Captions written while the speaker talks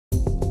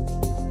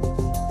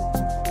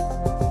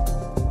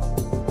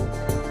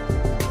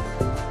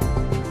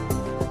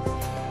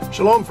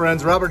Shalom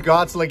Friends, Robert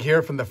Gottslig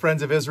here from the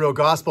Friends of Israel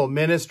Gospel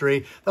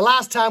Ministry. The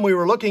last time we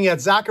were looking at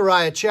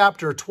Zechariah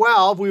chapter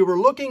 12, we were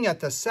looking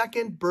at the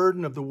second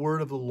burden of the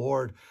word of the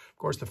Lord. Of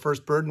course, the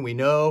first burden we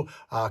know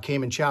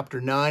came in chapter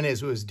 9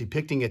 as it was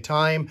depicting a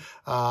time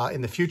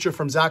in the future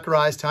from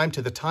Zechariah's time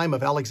to the time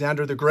of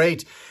Alexander the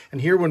Great. And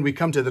here when we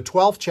come to the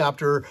 12th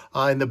chapter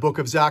in the book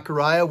of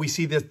Zechariah, we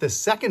see that the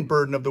second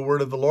burden of the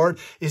word of the Lord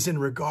is in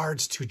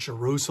regards to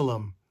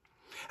Jerusalem.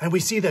 And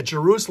we see that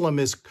Jerusalem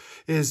it's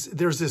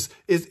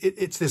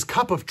this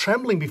cup of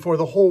trembling before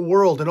the whole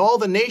world. And all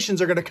the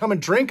nations are going to come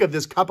and drink of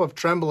this cup of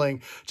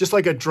trembling, just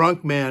like a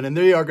drunk man. And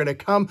they are going to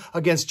come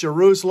against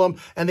Jerusalem,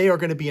 and they are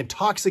going to be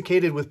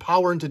intoxicated with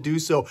power and to do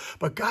so.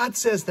 But God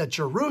says that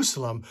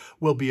Jerusalem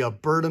will be a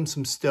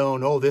burdensome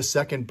stone. Oh, this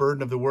second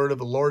burden of the word of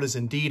the Lord is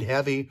indeed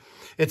heavy.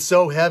 It's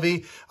so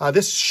heavy,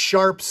 this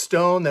sharp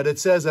stone, that it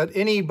says that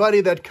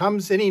anybody that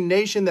comes, any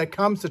nation that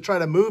comes to try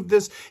to move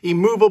this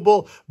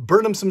immovable,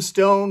 burdensome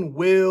stone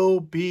will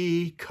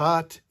be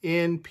cut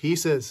in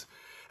pieces.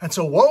 And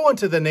so woe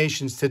unto the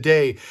nations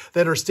today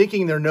that are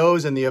sticking their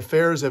nose in the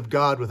affairs of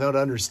God without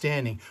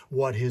understanding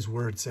what his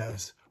word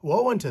says.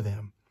 Woe unto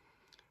them.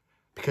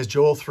 Because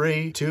Joel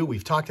 3:2,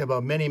 we've talked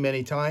about many,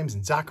 many times.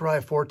 In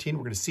Zechariah 14,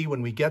 we're going to see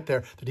when we get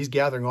there that he's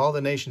gathering all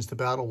the nations to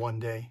battle one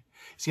day.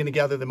 He's going to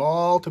gather them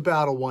all to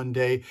battle one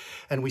day.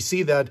 And we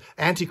see that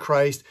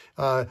Antichrist,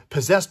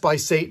 possessed by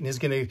Satan, is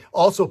going to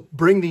also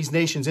bring these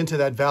nations into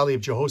that valley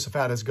of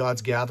Jehoshaphat as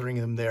God's gathering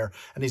them there.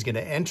 And he's going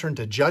to enter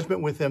into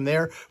judgment with them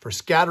there for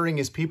scattering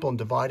his people and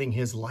dividing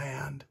his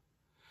land.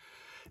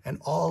 And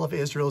all of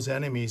Israel's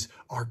enemies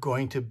are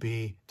going to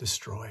be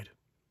destroyed.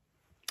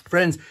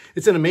 Friends,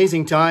 it's an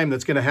amazing time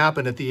that's going to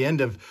happen at the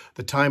end of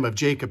the time of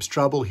Jacob's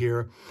trouble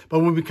here. But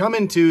when we come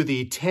into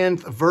the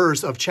 10th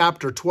verse of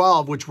chapter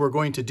 12, which we're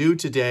going to do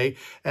today,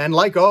 and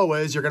like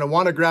always, you're going to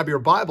want to grab your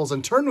Bibles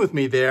and turn with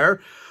me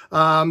there.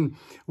 We're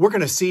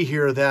going to see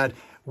here that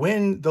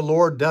when the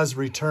Lord does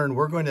return,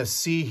 we're going to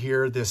see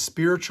here this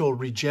spiritual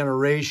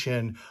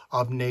regeneration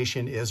of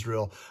nation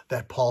Israel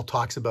that Paul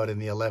talks about in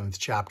the 11th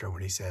chapter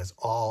when he says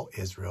all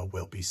Israel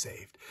will be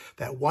saved.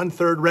 That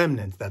 1/3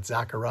 remnant that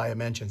Zechariah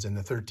mentions in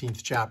the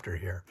 13th chapter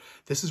here.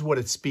 This is what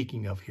it's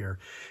speaking of here.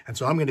 And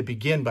so I'm going to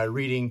begin by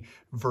reading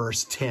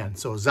verse 10.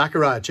 So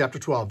Zechariah chapter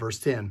 12, verse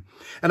 10.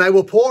 And I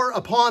will pour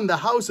upon the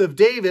house of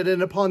David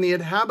and upon the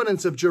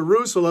inhabitants of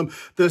Jerusalem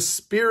the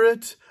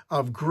spirit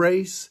of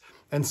grace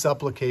and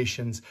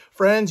supplications.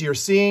 Friends, you're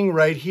seeing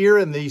right here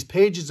in these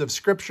pages of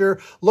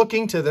Scripture,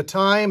 looking to the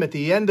time, at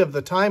the end of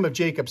the time of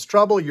Jacob's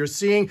trouble, you're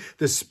seeing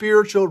the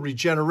spiritual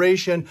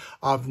regeneration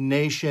of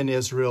nation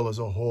Israel as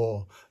a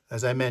whole.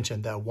 As I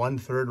mentioned, that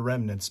 1/3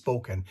 remnant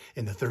spoken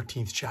in the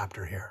 13th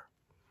chapter here.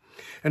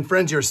 And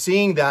friends, you're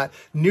seeing that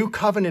new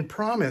covenant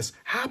promise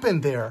happen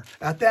there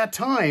at that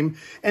time,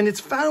 and it's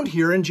found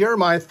here in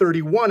Jeremiah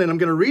 31, and I'm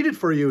going to read it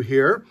for you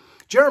here.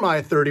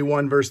 Jeremiah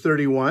 31, verse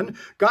 31,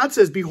 God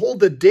says, Behold,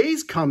 the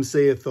days come,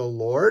 saith the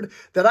Lord,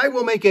 that I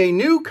will make a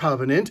new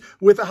covenant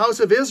with the house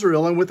of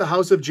Israel and with the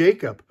house of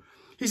Jacob.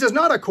 He says,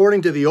 not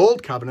according to the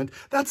old covenant.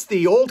 That's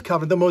the old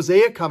covenant, the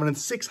Mosaic covenant,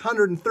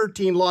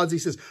 613 laws. He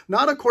says,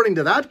 not according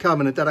to that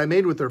covenant that I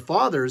made with their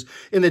fathers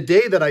in the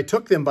day that I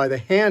took them by the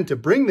hand to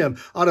bring them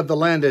out of the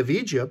land of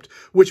Egypt,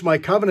 which my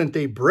covenant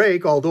they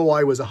break, although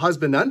I was a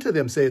husband unto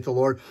them, saith the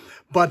Lord.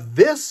 But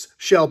this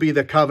shall be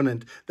the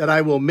covenant that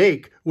I will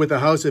make with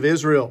the house of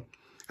Israel.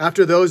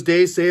 After those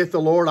days, saith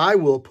the Lord, I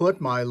will put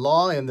my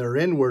law in their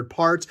inward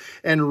parts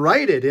and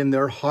write it in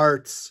their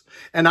hearts.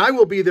 And I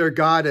will be their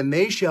God, and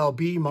they shall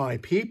be my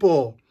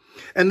people.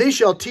 And they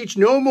shall teach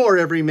no more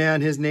every man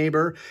his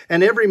neighbor,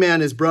 and every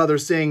man his brother,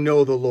 saying,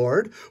 Know the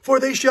Lord. For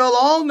they shall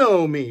all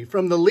know me,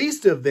 from the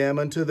least of them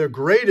unto the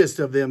greatest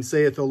of them,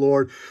 saith the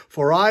Lord.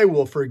 For I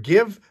will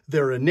forgive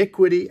their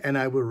iniquity, and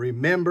I will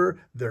remember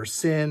their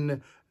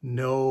sin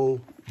no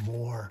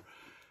more.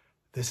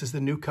 This is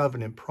the new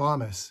covenant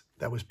promise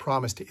that was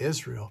promised to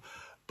Israel.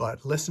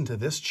 But listen to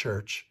this,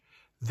 church.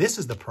 This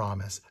is the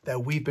promise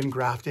that we've been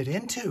grafted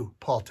into,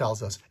 Paul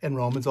tells us in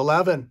Romans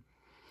 11.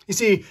 You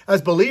see,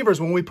 as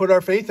believers, when we put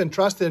our faith and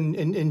trust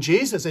in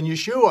Jesus and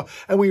Yeshua,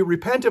 and we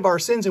repent of our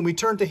sins and we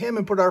turn to him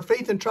and put our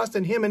faith and trust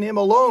in him and him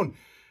alone,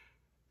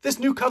 this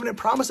new covenant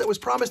promise that was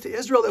promised to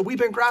Israel that we've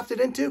been grafted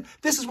into,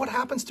 this is what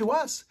happens to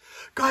us.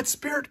 God's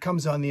Spirit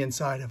comes on the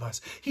inside of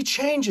us. He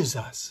changes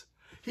us.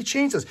 He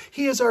changes us.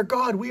 He is our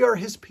God. We are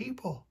his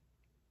people.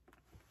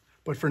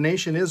 But for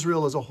nation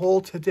Israel as a whole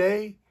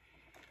today,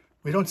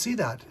 we don't see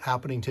that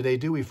happening today,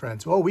 do we,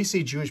 friends? Oh, we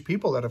see Jewish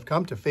people that have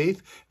come to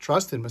faith,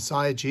 trust in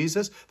Messiah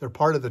Jesus. They're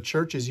part of the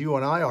church as you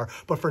and I are.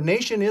 But for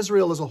nation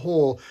Israel as a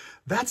whole,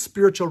 that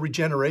spiritual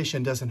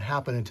regeneration doesn't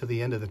happen until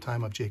the end of the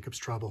time of Jacob's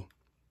trouble.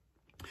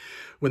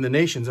 When the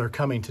nations are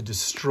coming to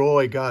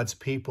destroy God's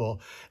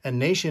people, and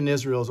nation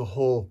Israel as a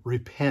whole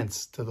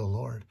repents to the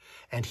Lord,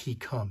 and he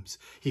comes.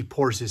 He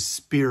pours his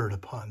Spirit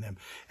upon them.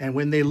 And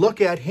when they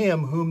look at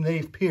him whom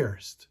they've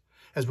pierced,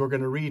 as we're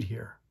going to read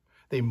here,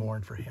 they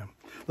mourn for him.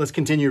 Let's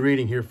continue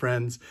reading here,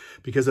 friends,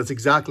 because that's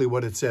exactly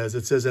what it says.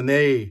 It says, and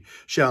they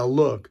shall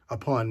look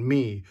upon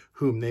me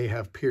whom they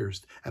have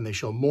pierced, and they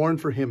shall mourn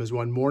for him as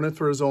one mourneth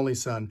for his only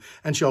son,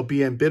 and shall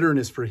be in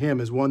bitterness for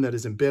him as one that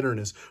is in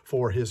bitterness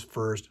for his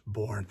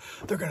firstborn.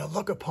 They're going to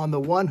look upon the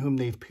one whom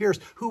they've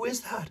pierced. Who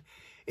is that?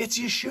 It's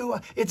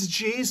Yeshua. It's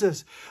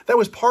Jesus. That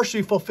was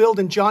partially fulfilled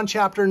in John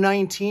chapter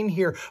 19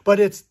 here, but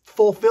its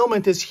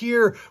fulfillment is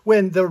here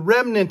when the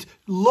remnant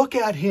look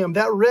at him,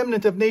 that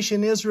remnant of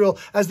nation Israel,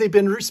 as they've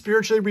been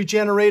spiritually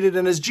regenerated,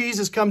 and as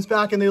Jesus comes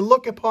back and they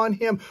look upon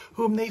him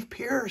whom they've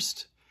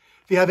pierced.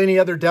 If you have any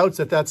other doubts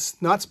that that's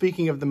not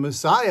speaking of the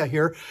Messiah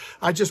here,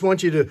 I just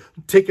want you to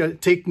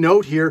take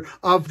note here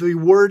of the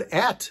word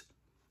et.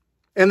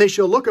 And they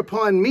shall look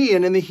upon me.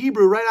 And in the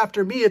Hebrew, right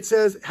after me, it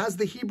has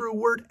the Hebrew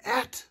word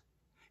et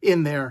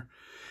in there.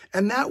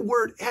 And that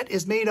word et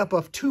is made up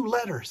of two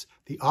letters,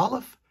 the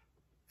aleph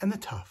and the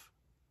tav.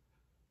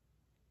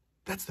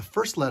 That's the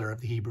first letter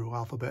of the Hebrew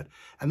alphabet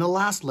and the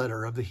last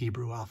letter of the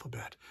Hebrew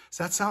alphabet. Does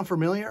that sound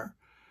familiar?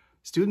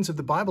 Students of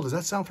the Bible, does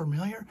that sound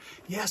familiar?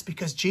 Yes,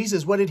 because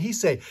Jesus, what did he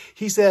say?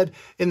 He said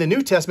in the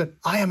New Testament,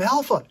 I am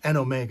Alpha and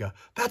Omega.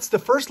 That's the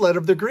first letter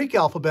of the Greek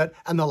alphabet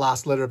and the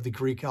last letter of the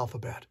Greek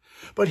alphabet.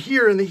 But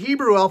here in the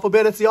Hebrew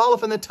alphabet, it's the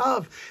aleph and the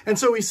tav. And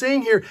so he's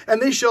saying here, and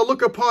they shall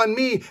look upon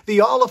me, the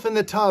aleph and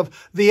the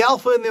tav, the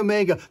alpha and the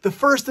omega, the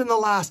first and the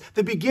last,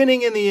 the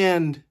beginning and the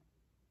end.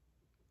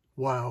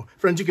 Wow.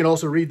 Friends, you can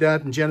also read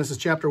that in Genesis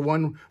chapter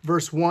 1,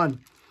 verse 1,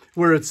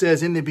 where it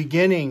says, in the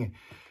beginning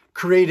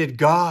created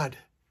God.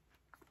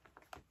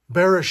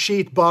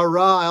 Bereshit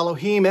bara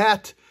Elohim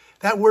et.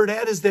 That word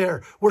et is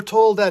there. We're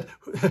told that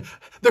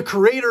the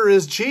creator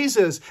is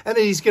Jesus and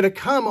that he's going to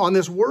come on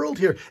this world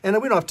here.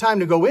 And we don't have time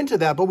to go into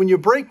that, but when you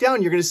break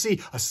down, you're going to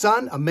see a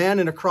son, a man,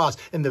 and a cross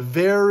in the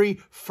very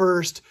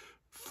first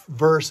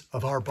verse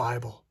of our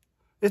Bible.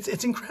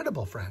 It's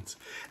incredible, friends.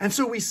 And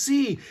so we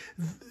see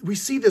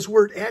this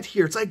word et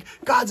here. It's like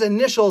God's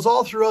initials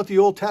all throughout the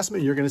Old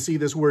Testament. You're going to see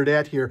this word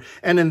et here.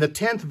 And in the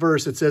 10th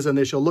verse, it says, and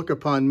they shall look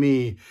upon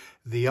me,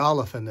 the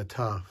aleph and the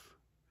tav,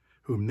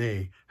 whom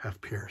they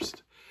have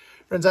pierced.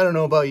 Friends, I don't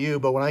know about you,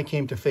 but when I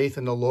came to faith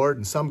in the Lord,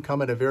 and some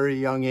come at a very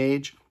young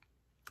age,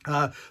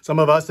 some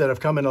of us that have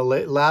come in a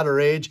latter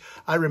age,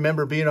 I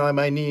remember being on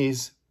my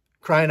knees,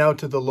 crying out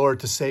to the Lord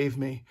to save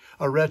me,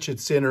 a wretched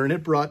sinner. And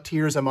it brought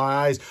tears in my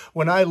eyes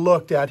when I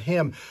looked at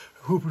him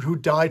who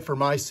died for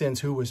my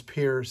sins, who was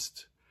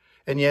pierced.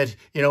 And yet,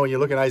 when you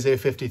look at Isaiah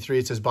 53,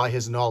 it says, by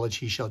his knowledge,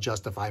 he shall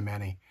justify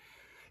many.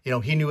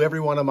 He knew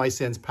every one of my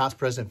sins, past,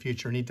 present,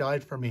 future, and he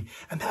died for me.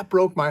 And that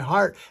broke my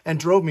heart and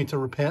drove me to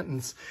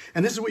repentance.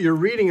 And this is what you're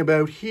reading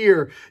about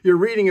here. You're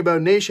reading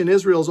about nation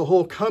Israel as a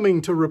whole coming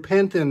to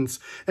repentance.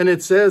 And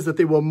it says that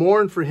they will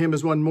mourn for him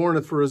as one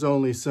mourneth for his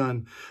only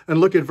son.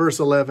 And look at verse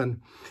 11.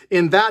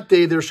 In that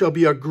day there shall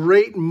be a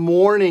great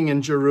mourning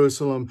in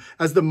Jerusalem,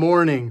 as the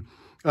mourning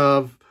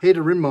of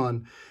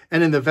Hadarimmon,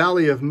 and in the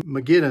valley of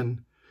Megiddon.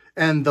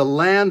 And the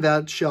land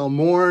that shall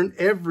mourn,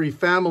 every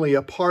family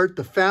apart,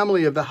 the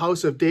family of the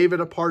house of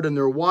David apart, and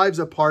their wives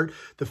apart,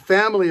 the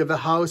family of the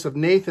house of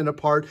Nathan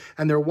apart,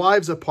 and their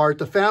wives apart,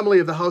 the family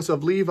of the house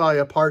of Levi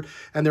apart,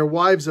 and their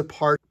wives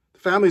apart, the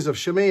families of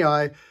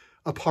Shimei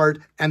apart,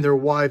 and their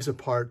wives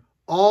apart.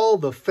 All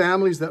the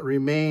families that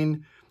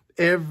remain,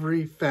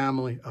 every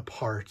family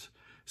apart.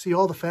 See,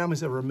 all the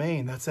families that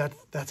remain, that's that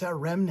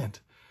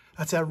remnant.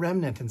 That's that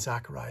remnant in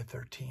Zechariah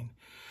 13.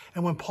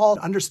 And when Paul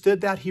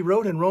understood that, he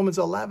wrote in Romans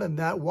 11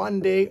 that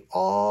one day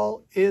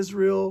all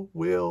Israel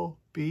will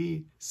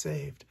be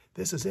saved.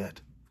 This is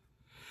it.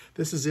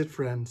 This is it,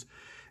 friends.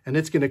 And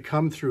it's going to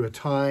come through a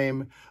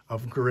time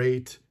of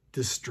great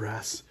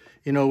distress.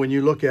 When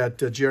you look at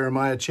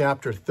Jeremiah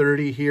chapter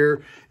 30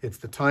 here, it's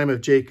the time of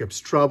Jacob's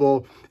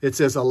trouble. It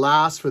says,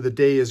 alas, for the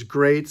day is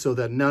great, so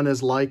that none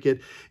is like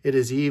it. It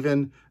is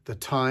even the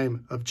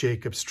time of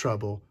Jacob's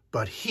trouble,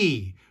 but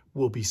he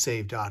will be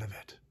saved out of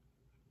it.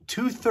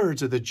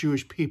 2/3 of the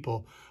Jewish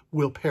people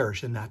will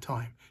perish in that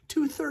time.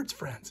 2/3,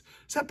 friends.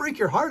 Does that break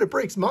your heart? It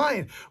breaks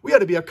mine. We ought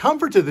to be a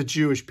comfort to the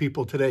Jewish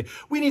people today.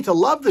 We need to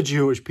love the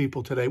Jewish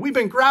people today. We've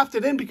been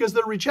grafted in because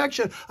of the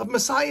rejection of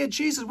Messiah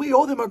Jesus. We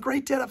owe them a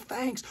great debt of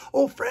thanks.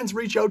 Oh, friends,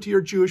 reach out to your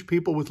Jewish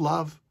people with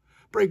love.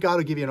 Pray God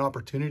will give you an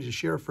opportunity to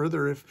share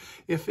further if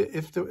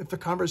the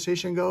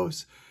conversation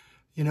goes.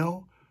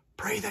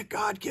 Pray that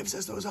God gives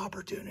us those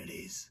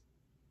opportunities.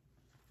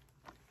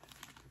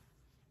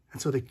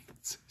 And so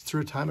it's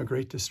through a time of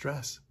great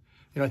distress.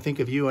 I think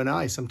of you and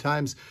I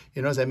sometimes,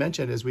 as I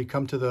mentioned, as we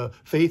come to the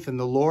faith in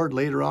the Lord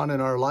later on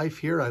in our life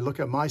here, I look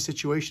at my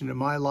situation in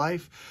my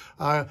life.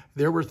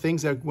 There were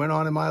things that went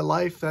on in my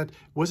life that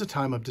was a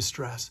time of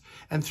distress.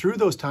 And through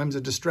those times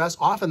of distress,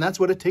 often that's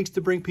what it takes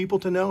to bring people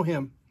to know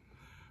him.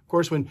 Of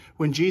course, when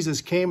Jesus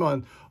came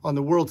on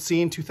the world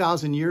scene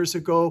 2,000 years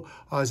ago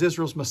as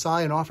Israel's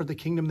Messiah and offered the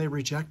kingdom, they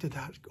rejected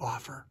that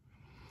offer.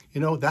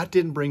 That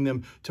didn't bring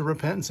them to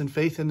repentance and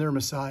faith in their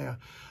Messiah.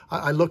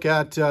 I look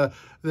at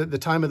the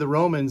time of the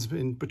Romans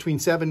in between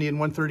 70 and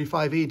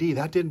 135 AD.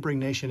 That didn't bring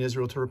nation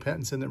Israel to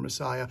repentance in their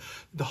Messiah.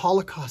 The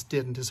Holocaust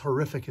didn't, as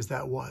horrific as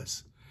that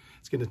was.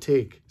 It's going to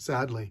take,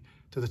 sadly,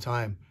 to the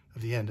time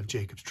of the end of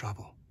Jacob's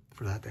trouble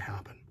for that to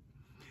happen.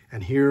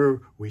 And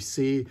here we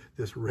see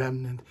this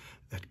remnant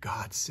that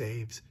God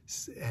saves,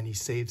 and he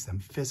saves them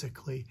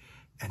physically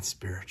and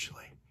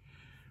spiritually.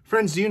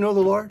 Friends, do you know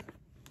the Lord?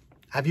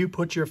 Have you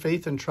put your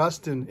faith and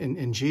trust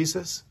in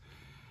Jesus?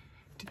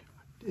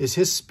 Is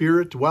his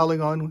Spirit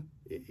dwelling on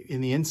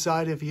in the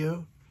inside of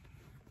you?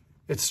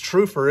 It's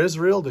true for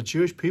Israel, the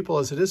Jewish people,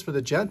 as it is for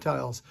the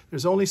Gentiles.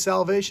 There's only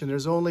salvation.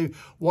 There's only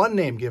one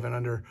name given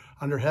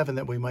under heaven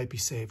that we might be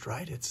saved,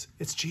 right?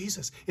 It's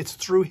Jesus. It's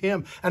through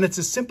him. And it's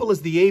as simple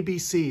as the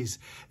ABCs.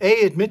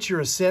 A, admit you're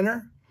a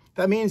sinner.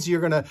 That means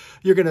you're gonna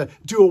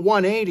do a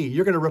 180.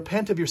 You're gonna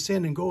repent of your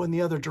sin and go in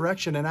the other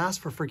direction and ask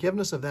for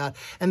forgiveness of that.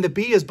 And the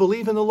B is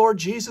believe in the Lord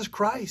Jesus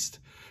Christ.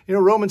 You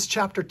know, Romans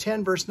chapter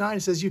 10, verse 9, it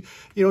says,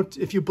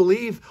 if you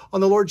believe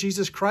on the Lord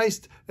Jesus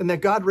Christ and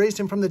that God raised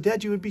him from the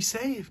dead, you would be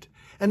saved.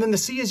 And then the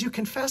C is you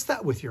confess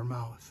that with your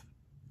mouth.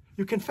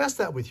 You confess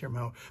that with your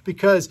mouth.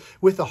 Because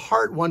with the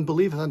heart one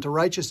believeth unto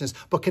righteousness,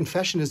 but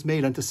confession is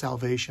made unto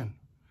salvation. And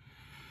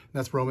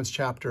that's Romans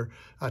chapter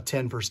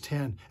 10, verse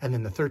 10. And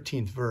then the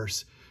 13th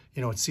verse,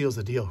 it seals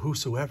the deal.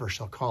 Whosoever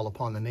shall call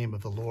upon the name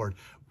of the Lord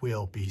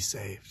will be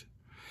saved.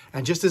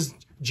 And just as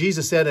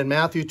Jesus said in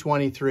Matthew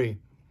 23,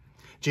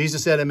 he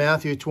says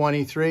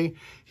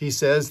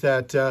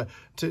that,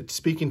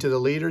 speaking to the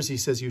leaders, he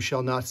says, you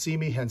shall not see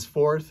me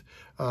henceforth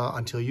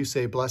until you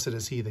say, blessed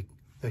is he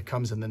that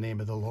comes in the name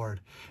of the Lord.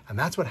 And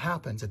that's what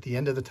happens at the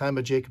end of the time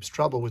of Jacob's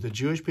trouble with the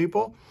Jewish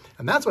people.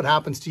 And that's what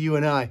happens to you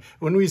and I.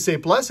 When we say,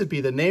 blessed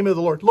be the name of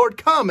the Lord, Lord,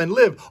 come and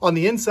live on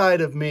the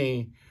inside of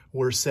me,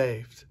 we're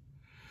saved.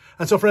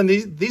 And so, friend,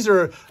 this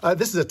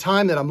is a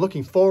time that I'm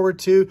looking forward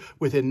to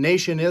within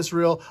nation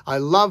Israel. I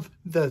love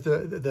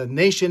the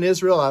nation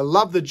Israel. I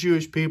love the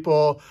Jewish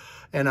people,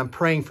 and I'm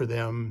praying for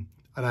them,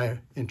 and I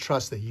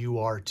entrust that you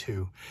are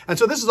too. And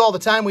so this is all the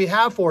time we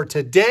have for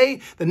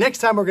today. The next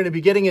time we're going to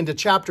be getting into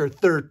chapter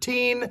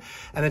 13.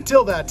 And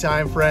until that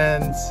time,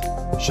 friends,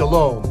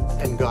 shalom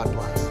and God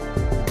bless.